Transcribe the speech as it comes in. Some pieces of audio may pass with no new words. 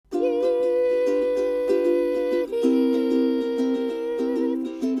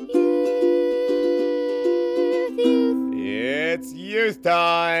youth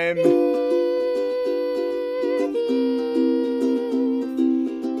time.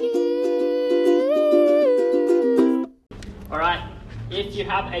 All right, if you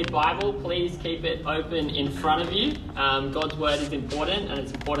have a Bible, please keep it open in front of you. God's word is important, and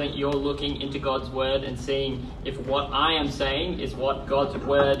it's important you're looking into God's word and seeing if what I am saying is what God's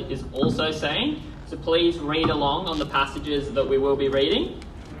word is also saying. So please read along on the passages that we will be reading.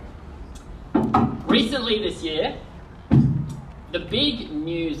 Recently this year, the big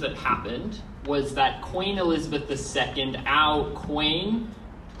news that happened was that Queen Elizabeth II, our queen,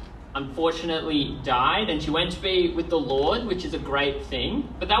 unfortunately died, and she went to be with the Lord, which is a great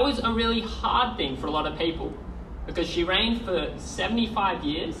thing. But that was a really hard thing for a lot of people because she reigned for 75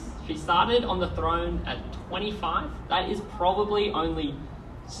 years. She started on the throne at 25. That is probably only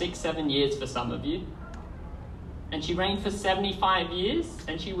 6-7 years for some of you. And she reigned for 75 years,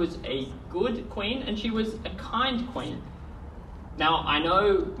 and she was a good queen, and she was a kind queen. Now, I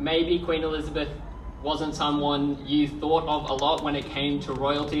know maybe Queen Elizabeth wasn't someone you thought of a lot when it came to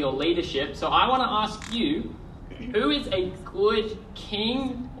royalty or leadership, so I want to ask you, who is a good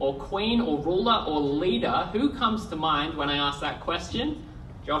king or queen or ruler or leader? Who comes to mind when I ask that question?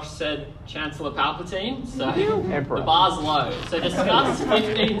 Josh said Chancellor Palpatine, so the bar's low. So discuss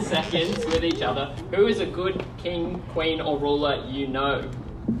 15 seconds with each other. Who is a good king, queen, or ruler you know?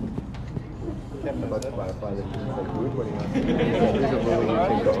 Let's clarify that he's a good one. Who's a ruler you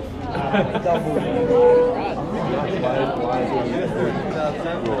think of? Why is he a good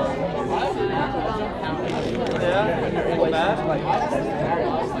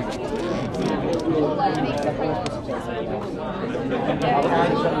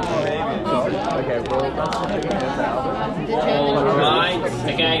Alright,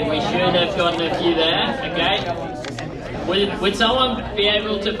 okay, we should have gotten a few there, okay. Would someone be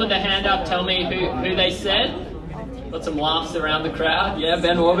able to put their hand up, tell me who they said? Got some laughs around the crowd. Yeah,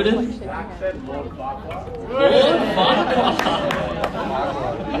 Ben Warburton? Lord Farquhar.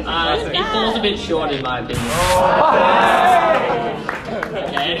 He falls a bit short in my opinion.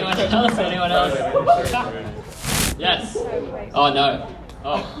 Okay, anyone else? Yes. Oh no.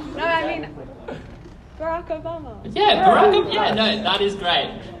 Oh. No, I mean Barack Obama. Yeah, Barack Obama. Yeah, no, that is great.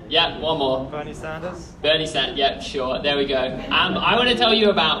 Yeah, one more. Bernie Sanders? Bernie Sanders, yeah, sure. There we go. I want to tell you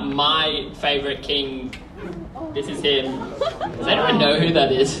about my favourite king. This is him. Does anyone know who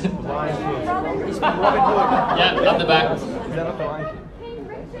that is? He's from Robin Hood. Yeah, up the back. Is that not the Lion King?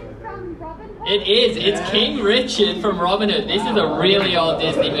 It is. It's King Richard from Robin Hood. This is a really old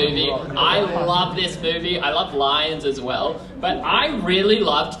Disney movie. I love this movie. I love lions as well. But I really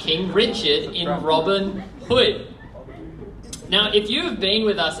loved King Richard in Robin Hood. Now, if you have been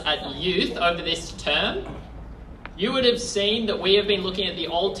with us at youth over this term, you would have seen that we have been looking at the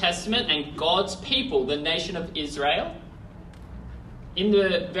Old Testament and God's people, the nation of Israel. In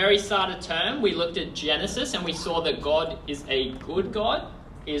the very start of term, we looked at Genesis and we saw that God is a good God,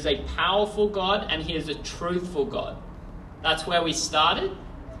 He is a powerful God, and He is a truthful God. That's where we started.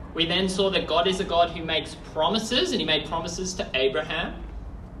 We then saw that God is a God who makes promises, and He made promises to Abraham.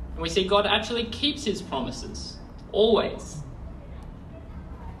 And we see God actually keeps His promises, always.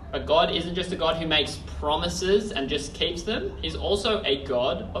 But God isn't just a God who makes promises and just keeps them. He's also a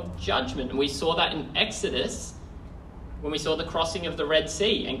God of judgment. And we saw that in Exodus when we saw the crossing of the Red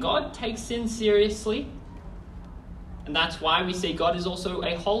Sea. And God takes sin seriously. And that's why we see God is also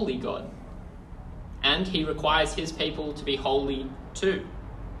a holy God. And He requires His people to be holy too.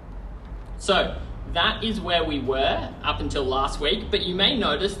 So that is where we were up until last week. But you may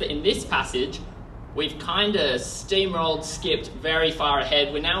notice that in this passage, we've kind of skipped very far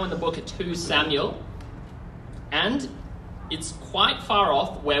ahead. We're now in the book of 2 Samuel, and it's quite far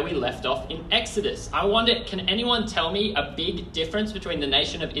off where we left off in Exodus. I wonder, can anyone tell me a big difference between the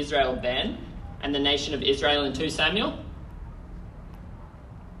nation of Israel then and the nation of Israel in 2 Samuel?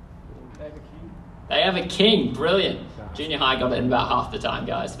 They have a king. Brilliant. Junior high got it in about half the time,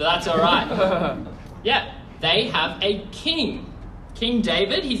 guys, but that's all right. Yeah, they have a king. King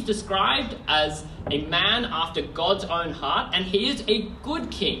David, he's described as a man after God's own heart, and he is a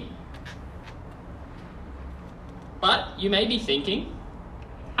good king. But you may be thinking,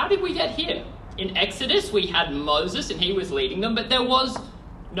 how did we get here? In Exodus, we had Moses, and he was leading them, but there was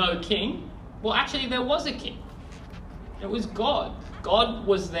no king. Well, actually, there was a king. It was God. God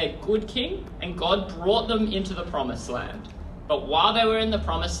was their good king, and God brought them into the promised land. But while they were in the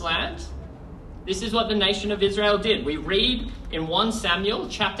promised land, this is what the nation of Israel did. We read in 1 Samuel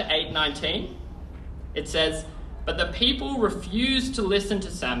chapter 8:19. It says, "But the people refused to listen to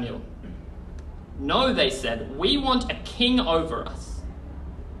Samuel. No, they said, we want a king over us.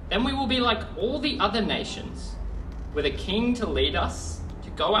 Then we will be like all the other nations. with a king to lead us, to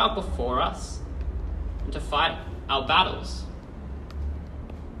go out before us, and to fight our battles.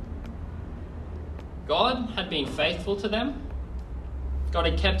 God had been faithful to them. God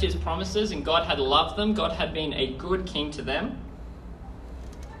had kept his promises, and God had loved them. God had been a good king to them.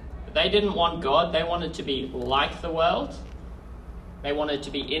 But they didn't want God. They wanted to be like the world. They wanted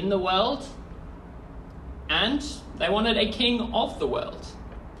to be in the world. And they wanted a king of the world.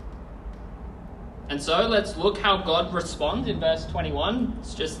 And so let's look how God responds in verse 21.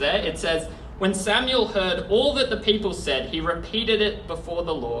 It's just there. It says, "When Samuel heard all that the people said, he repeated it before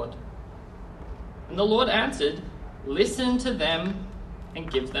the Lord. And the Lord answered, 'Listen to them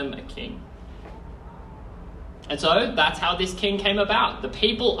and give them a king.'" And so that's how this king came about. The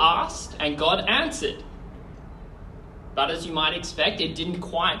people asked and God answered. But as you might expect, it didn't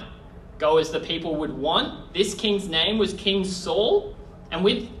quite go as the people would want. This king's name was King Saul, and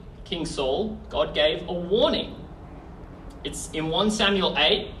with King Saul, God gave a warning. It's in 1 Samuel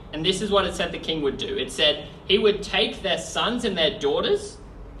 8, and this is what it said the king would do. It said he would take their sons and their daughters,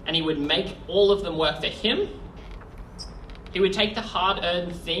 and he would make all of them work for him. He would take the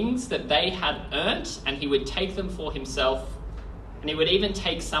hard-earned things that they had earned, and he would take them for himself, and he would even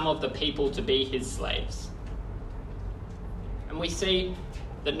take some of the people to be his slaves. And we see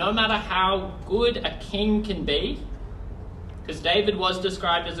that no matter how good a king can be, because David was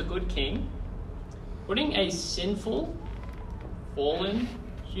described as a good king, putting a sinful, fallen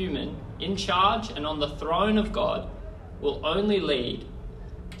human in charge and on the throne of God will only lead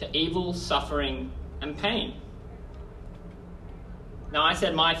to evil, suffering, and pain. Now, I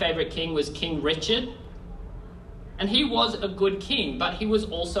said my favourite king was King Richard, and he was a good king, but he was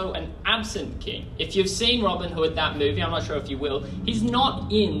also an absent king. If you've seen Robin Hood, that movie, I'm not sure if you will, he's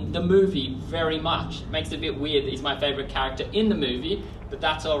not in the movie very much. It makes it a bit weird that he's my favourite character in the movie, but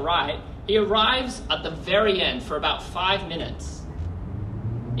that's all right. He arrives at the very end for about 5 minutes.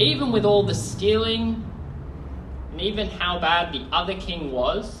 Even with all the stealing, and even how bad the other king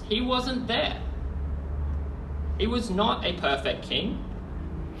was, he wasn't there. He was not a perfect king.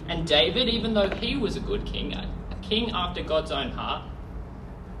 And David, even though he was a good king, a king after God's own heart,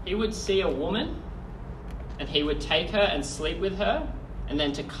 he would see a woman and he would take her and sleep with her, and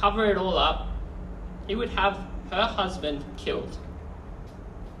then to cover it all up, he would have her husband killed.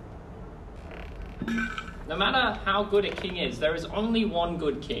 No matter how good a king is, there is only one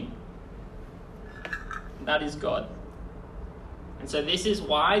good king. And that is God. And so this is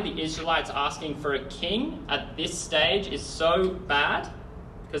why the Israelites asking for a king at this stage is so bad,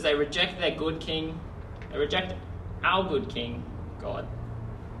 because they reject their good king. They reject our good king, God.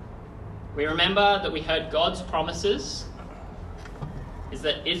 We remember that we heard God's promises is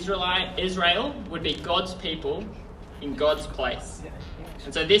that Israel would be God's people in God's place.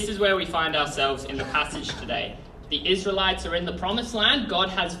 And so this is where we find ourselves in the passage today. The Israelites are in the promised land. God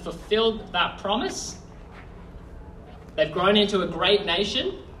has fulfilled that promise. They've grown into a great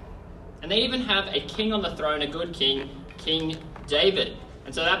nation, and they even have a king on the throne, a good king, King David.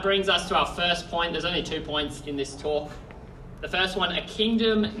 And so that brings us to our first point. There's only 2 points in this talk. The first one, a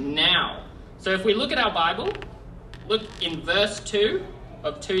kingdom now. So if we look at our Bible, look in verse 2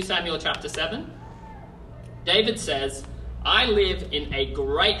 of 2 Samuel chapter 7. David says, "I live in a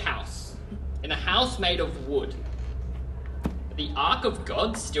great house, in a house made of wood. The ark of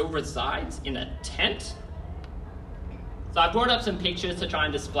God still resides in a tent." So I brought up some pictures to try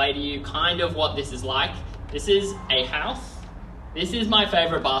and display to you kind of what this is like. This is a house. This is my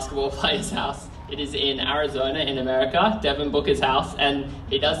favorite basketball player's house. It is in Arizona in America, Devin Booker's house, and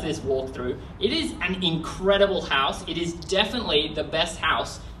he does this walkthrough. It is an incredible house. It is definitely the best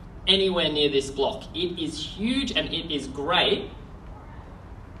house anywhere near this block. It is huge and it is great.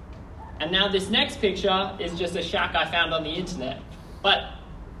 And now this next picture is just a shack I found on the internet. But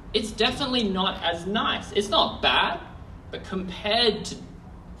it's definitely not as nice. It's not bad, but compared to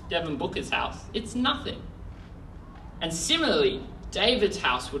Devin Booker's house, it's nothing. And similarly, David's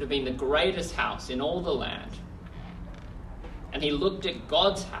house would have been the greatest house in all the land. And he looked at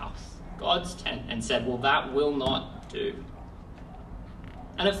God's house, God's tent, and said, well, that will not do.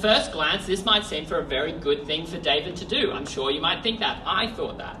 And at first glance, this might seem for a very good thing for David to do. I'm sure you might think that. I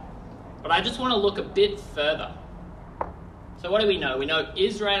thought that. But I just want to look a bit further. So what do we know? We know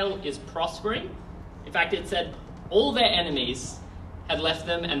Israel is prospering. In fact, it said all their enemies had left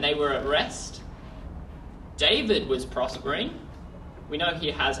them and they were at rest. David was prospering. We know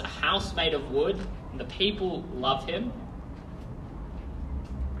he has a house made of wood and the people love him.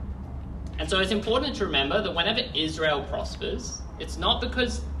 And so it's important to remember that whenever Israel prospers, it's not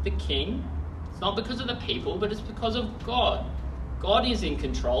because the king, it's not because of the people, but it's because of God. God is in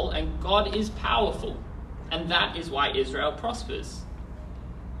control and God is powerful. And that is why Israel prospers.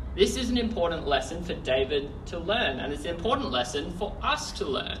 This is an important lesson for David to learn, and it's an important lesson for us to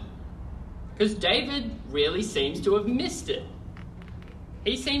learn. Because David really seems to have missed it.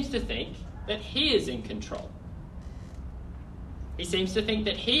 He seems to think that he is in control. He seems to think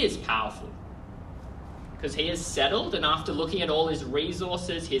that he is powerful. Because he is settled, and after looking at all his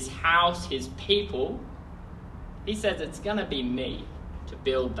resources, his house, his people, he says it's going to be me to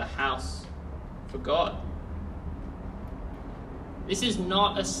build the house for God. This is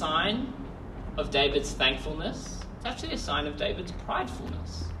not a sign of David's thankfulness. It's actually a sign of David's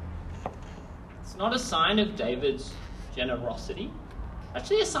pridefulness. It's not a sign of David's generosity. It's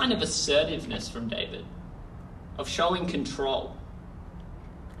actually a sign of assertiveness from David, of showing control.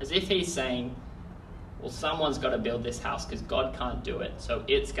 As if he's saying, well, someone's got to build this house because God can't do it, so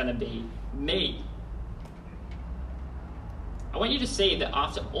it's going to be me. I want you to see that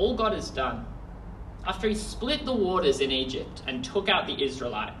after all God has done, after he split the waters in Egypt and took out the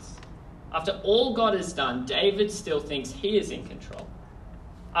Israelites, after all God has done, David still thinks he is in control.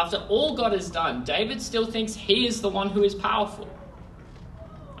 After all God has done, David still thinks he is the one who is powerful.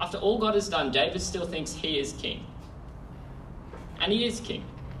 After all God has done, David still thinks he is king. And he is king.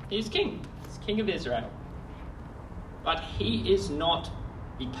 He is king. He's king of Israel. But he is not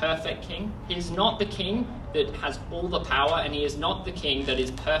the perfect king. He is not the king that has all the power, and he is not the king that is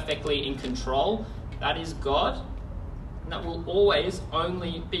perfectly in control. That is God, and that will always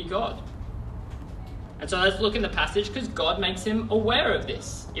only be God. And so let's look in the passage, because God makes him aware of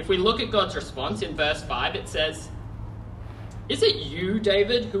this. If we look at God's response in verse 5, it says, "Is it you,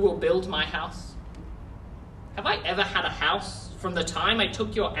 David, who will build my house? Have I ever had a house from the time I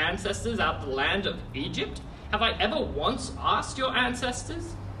took your ancestors out of the land of Egypt? Have I ever once asked your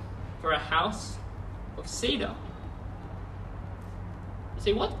ancestors for a house of cedar?" You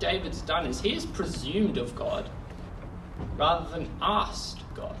see, what David's done is he has presumed of God rather than asked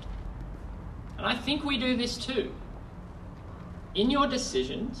God. And I think we do this too. In your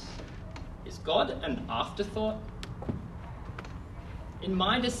decisions, is God an afterthought? In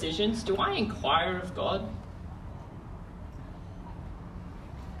my decisions, do I inquire of God?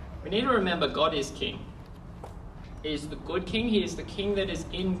 We need to remember God is king. He is the good king. He is the king that is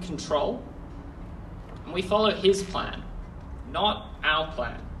in control. And we follow his plan, not our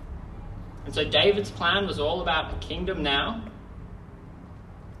plan. And so David's plan was all about a kingdom now.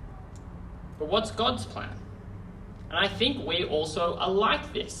 But what's God's plan? And I think we also are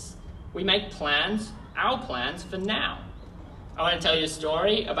like this. We make plans, our plans for now. I want to tell you a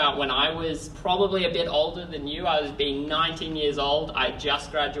story about when I was probably a bit older than you. I was being 19 years old. I just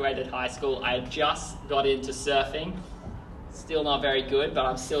graduated high school. I had just got into surfing. Still not very good, but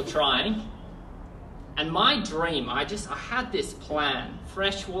I'm still trying. And my dream, I had this plan.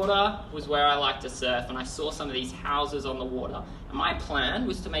 Freshwater was where I like to surf, and I saw some of these houses on the water. And my plan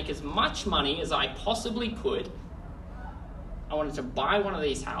was to make as much money as I possibly could. I wanted to buy one of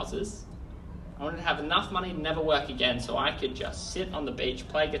these houses. I wanted to have enough money to never work again so I could just sit on the beach,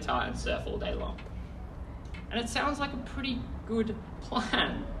 play guitar, and surf all day long. And it sounds like a pretty good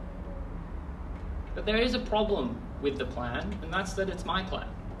plan. But there is a problem with the plan, and that's that it's my plan.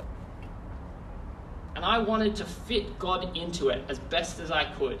 And I wanted to fit God into it as best as I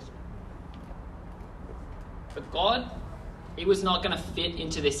could. But God, he was not going to fit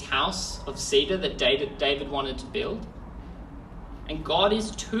into this house of cedar that David wanted to build. And God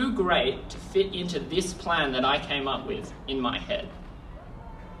is too great to fit into this plan that I came up with in my head.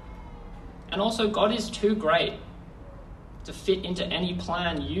 And also, God is too great to fit into any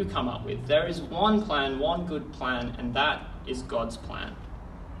plan you come up with. There is one plan, one good plan, and that is God's plan.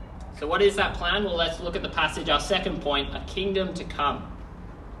 So what is that plan? Well, let's look at the passage. Our second point, a kingdom to come.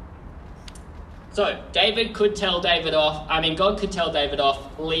 So God could tell David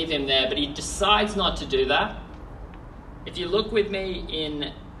off, leave him there, but he decides not to do that. If you look with me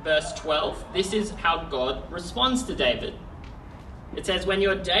in verse 12, this is how God responds to David. It says, "When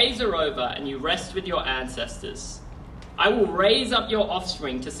your days are over and you rest with your ancestors, I will raise up your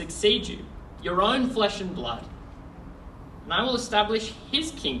offspring to succeed you, your own flesh and blood, and I will establish his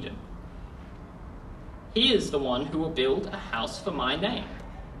kingdom. He is the one who will build a house for my name,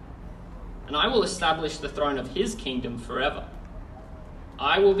 and I will establish the throne of his kingdom forever.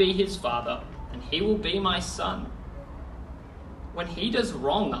 I will be his father, and he will be my son. When he does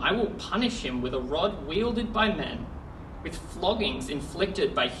wrong, I will punish him with a rod wielded by men, with floggings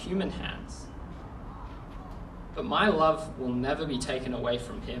inflicted by human hands. But my love will never be taken away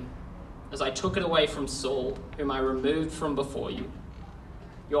from him, as I took it away from Saul, whom I removed from before you.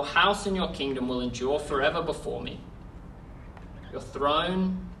 Your house and your kingdom will endure forever before me. Your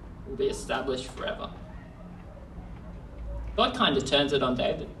throne will be established forever." God kind of turns it on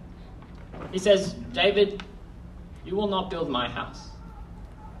David. He says, David, you will not build my house.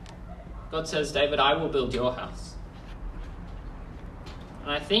 God says, David, I will build your house.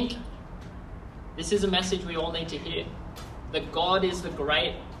 And I think this is a message we all need to hear. That God is the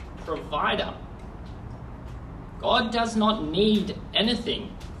great provider. God does not need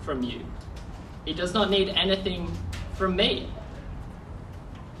anything from you. He does not need anything from me.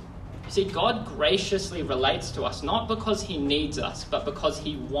 You see, God graciously relates to us, not because he needs us, but because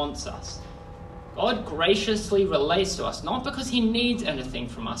he wants us. God graciously relates to us, not because he needs anything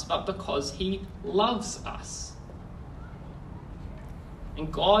from us, but because he loves us.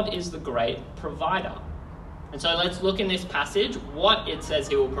 And God is the great provider. And so let's look in this passage what it says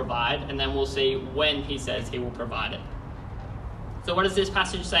he will provide, and then we'll see when he says he will provide it. So what does this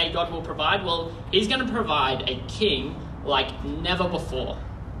passage say God will provide? Well, he's going to provide a king like never before.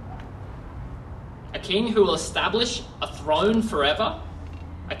 A king who will establish a throne forever.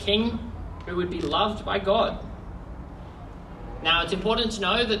 A king who would be loved by God. Now, it's important to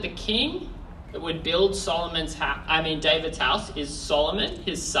know that the king that would build David's house is Solomon,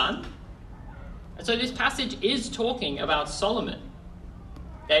 his son. And so this passage is talking about Solomon,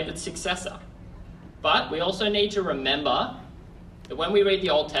 David's successor. But we also need to remember that when we read the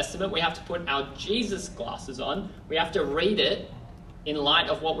Old Testament, we have to put our Jesus glasses on. We have to read it in light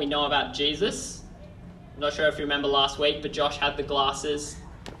of what we know about Jesus. I'm not sure if you remember last week, but Josh had the glasses.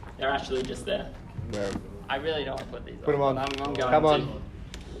 They're actually just there. Where? I really don't want to put these Put them on. I'm going Come to. on.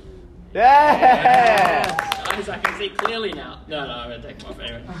 Yeah! Guys, I can see clearly now. No, I'm going to take them off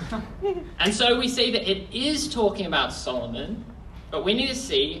anyway. And so we see that it is talking about Solomon, but we need to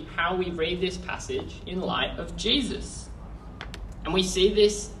see how we read this passage in light of Jesus. And we see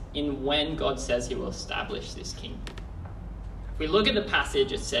this in when God says he will establish this kingdom. If we look at the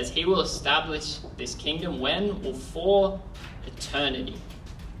passage, it says he will establish this kingdom when? Well, for eternity.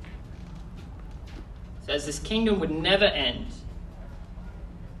 It says this kingdom would never end.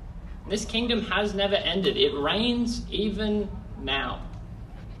 This kingdom has never ended. It reigns even now.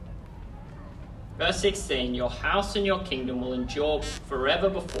 Verse 16, your house and your kingdom will endure forever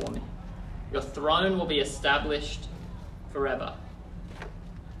before me. Your throne will be established forever.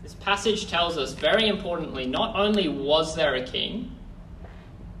 This passage tells us, very importantly, not only was there a king,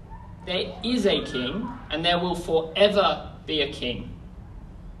 there is a king, and there will forever be a king.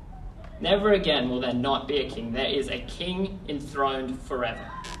 Never again will there not be a king. There is a king enthroned forever.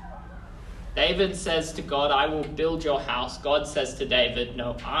 David says to God, I will build your house. God says to David,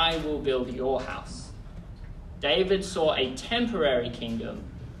 no, I will build your house. David saw a temporary kingdom.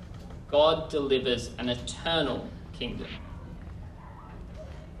 God delivers an eternal kingdom.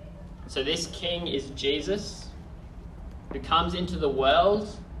 So this king is Jesus, who comes into the world,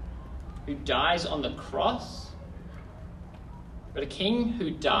 who dies on the cross. But a king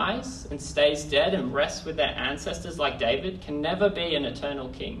who dies and stays dead and rests with their ancestors like David can never be an eternal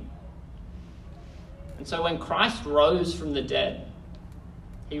king. And so when Christ rose from the dead,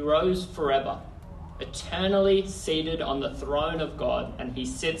 he rose forever, eternally seated on the throne of God, and he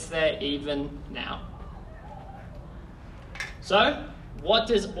sits there even now. So, what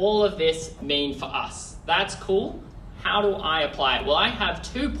does all of this mean for us? That's cool. How do I apply it? Well, I have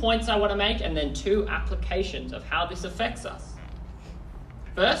 2 points I want to make and then 2 applications of how this affects us.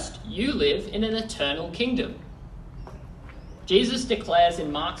 First, you live in an eternal kingdom. Jesus declares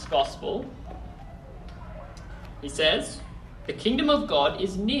in Mark's Gospel, he says, the kingdom of God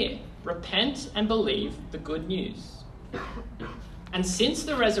is near. Repent and believe the good news. And since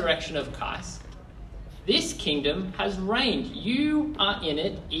the resurrection of Christ, this kingdom has reigned. You are in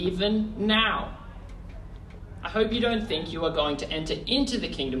it even now. I hope you don't think you are going to enter into the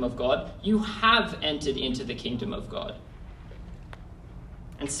kingdom of God. You have entered into the kingdom of God.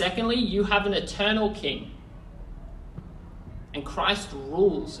 And secondly, you have an eternal king. And Christ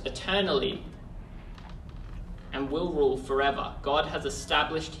rules eternally and will rule forever. God has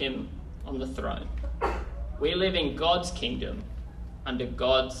established him on the throne. We live in God's kingdom under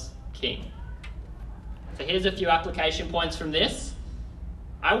God's king. So here's a few application points from this.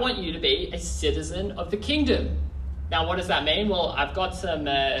 I want you to be a citizen of the kingdom. Now, what does that mean? Well, I've got some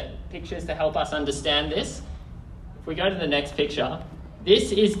pictures to help us understand this. If we go to the next picture,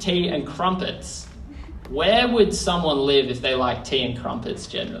 this is tea and crumpets. Where would someone live if they like tea and crumpets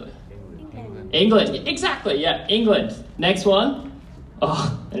generally? England. Exactly, yeah, England. Next one.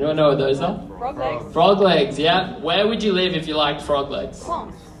 Oh, anyone know what those are? Frog legs. Frog legs, yeah. Where would you live if you liked frog legs?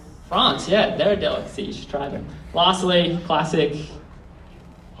 France. France, yeah, they're a delicacy. You should try them. Lastly, classic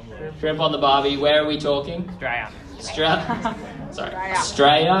shrimp on the barbie. Where are we talking? Australia. Sorry,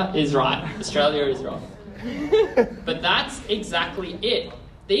 Australia is right. Australia is wrong. But that's exactly it.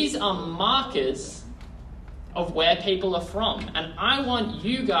 These are markers of where people are from. And I want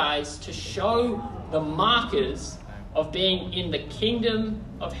you guys to show the markers of being in the kingdom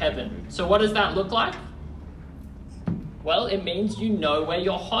of heaven. So what does that look like? Well, it means you know where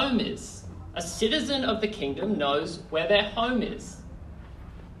your home is. A citizen of the kingdom knows where their home is.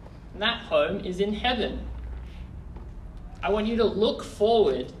 And that home is in heaven. I want you to look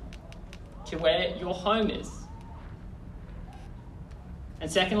forward to where your home is. And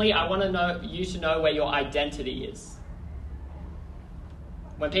secondly, I want you to know where your identity is.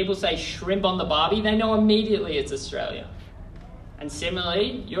 When people say shrimp on the barbie, they know immediately it's Australia. And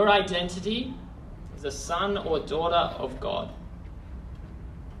similarly, your identity is a son or daughter of God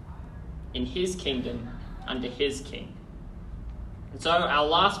in his kingdom under his king. And so our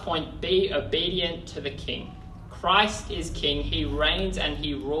last point, be obedient to the king. Christ is king. He reigns and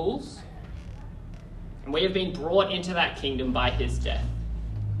he rules. And we have been brought into that kingdom by his death.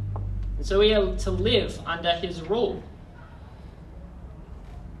 And so we are to live under his rule.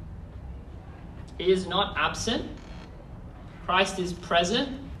 He is not absent. Christ is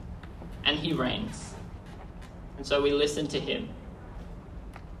present and he reigns. And so we listen to him.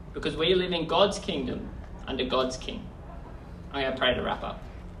 Because we live in God's kingdom under God's king. I'm going to pray to wrap up.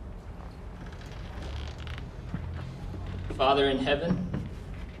 Father in heaven,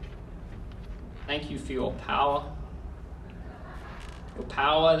 thank you for your power. Your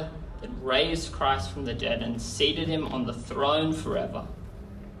power that raised Christ from the dead and seated him on the throne forever.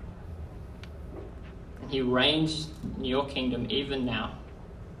 And he reigns in your kingdom even now.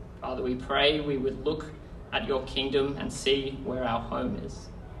 Father, we pray we would look at your kingdom and see where our home is.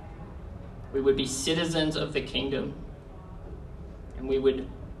 We would be citizens of the kingdom, and we would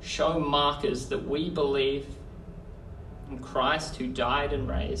show markers that we believe in Christ who died and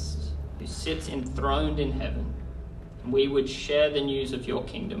raised, who sits enthroned in heaven, and we would share the news of your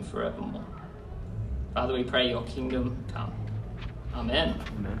kingdom forevermore. Father, we pray your kingdom come. Amen.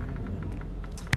 Amen.